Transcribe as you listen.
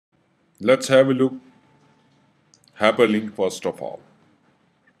Let's have a look hyperlink first of all.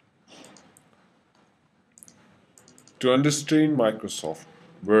 To understand Microsoft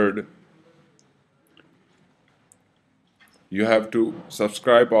Word, you have to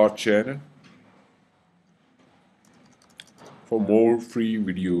subscribe our channel for more free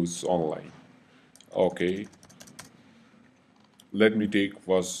videos online. Okay, let me take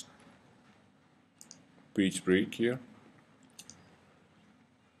first page break here.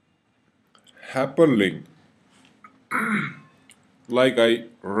 Hyperlink, like I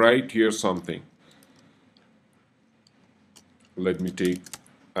write here something. Let me take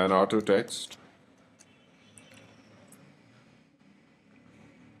an auto text.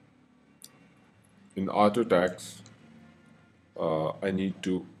 In auto text, I need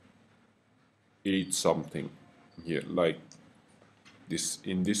to add something here, like this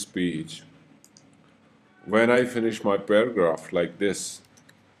in this page. When I finish my paragraph like this,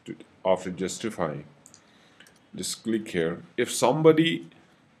 after justifying, just click here. If somebody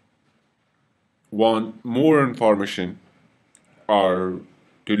want more information or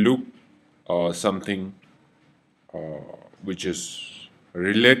to look something which is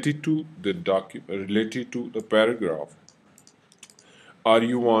related to the related to the paragraph, or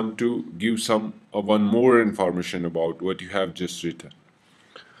you want to give some one more information about what you have just written.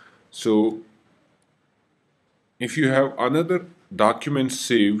 So if you have another document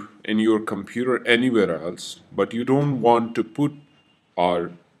saved in your computer anywhere else, but you don't want to put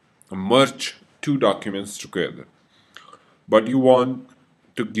or merge two documents together, but you want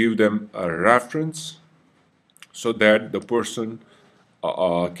to give them a reference so that the person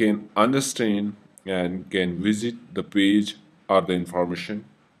can understand and can visit the page or the information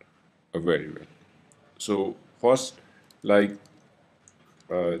very well. So first, like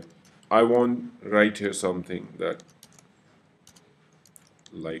uh, I want write here something that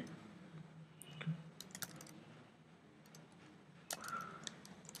like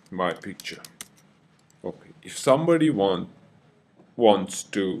my picture. Okay, if somebody wants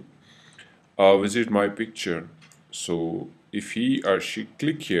to visit my picture, so if he or she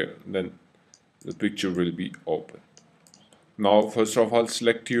click here, then the picture will be open. Now first of all,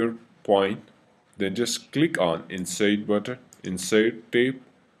 select your point, then just click on insert button, insert tab,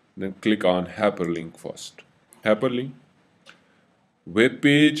 then click on hyperlink first. Hyperlink, web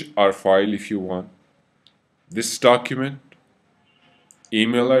page or file if you want, this document,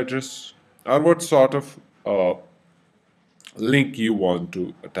 email address, or what sort of link you want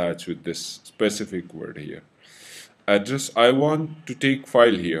to attach with this specific word here. Address, I want to take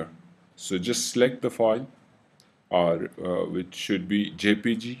file here, so just select the file, or which should be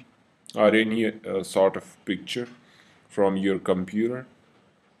JPG or any sort of picture from your computer.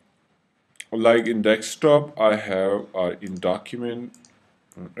 Like in desktop, I have in document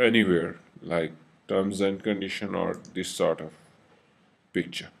anywhere, like terms and condition or this sort of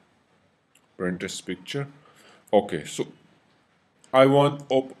picture, printers picture. Okay, so I want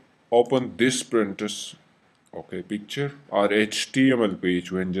open this printers okay picture or HTML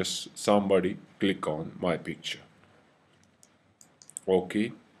page when just somebody click on my picture.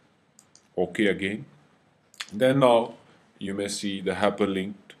 Okay, okay again. Then now you may see the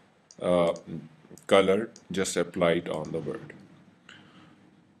hyperlinked uh, color just applied on the word.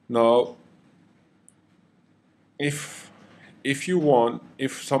 Now if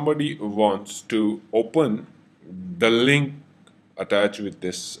if somebody wants to open the link attached with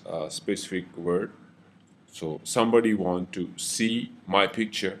this specific word, so somebody want to see my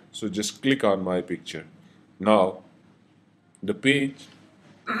picture, so just click on my picture. Now the page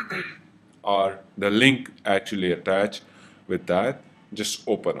or the link actually attached with that just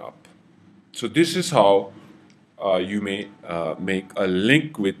open up. So this is how you may make a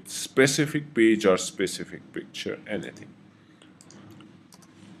link with specific page or specific picture, anything.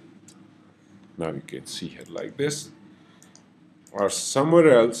 Now you can see here like this, or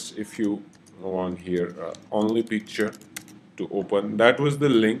somewhere else if you want here only picture to open. That was the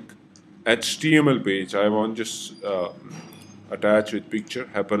link HTML page. I want just attach with picture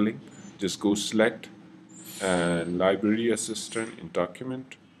hyperlink. Just go select and library assistant in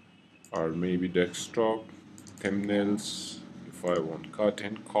document or maybe desktop thumbnails. If I want cut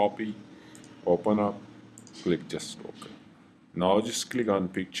and copy, open up, click just open. Now just click on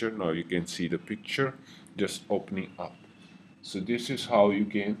picture. Now you can see the picture just opening up. So this is how you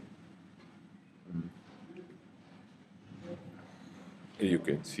can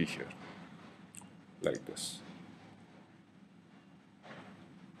see here like this.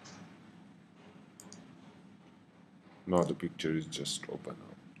 Now the picture is just open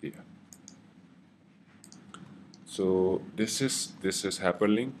up here. So this is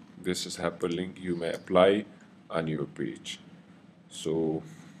hyperlink. This is hyperlink you may apply on your page. So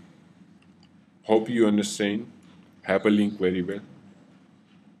hope you understand hyperlink very well.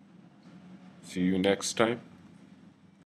 See you next time.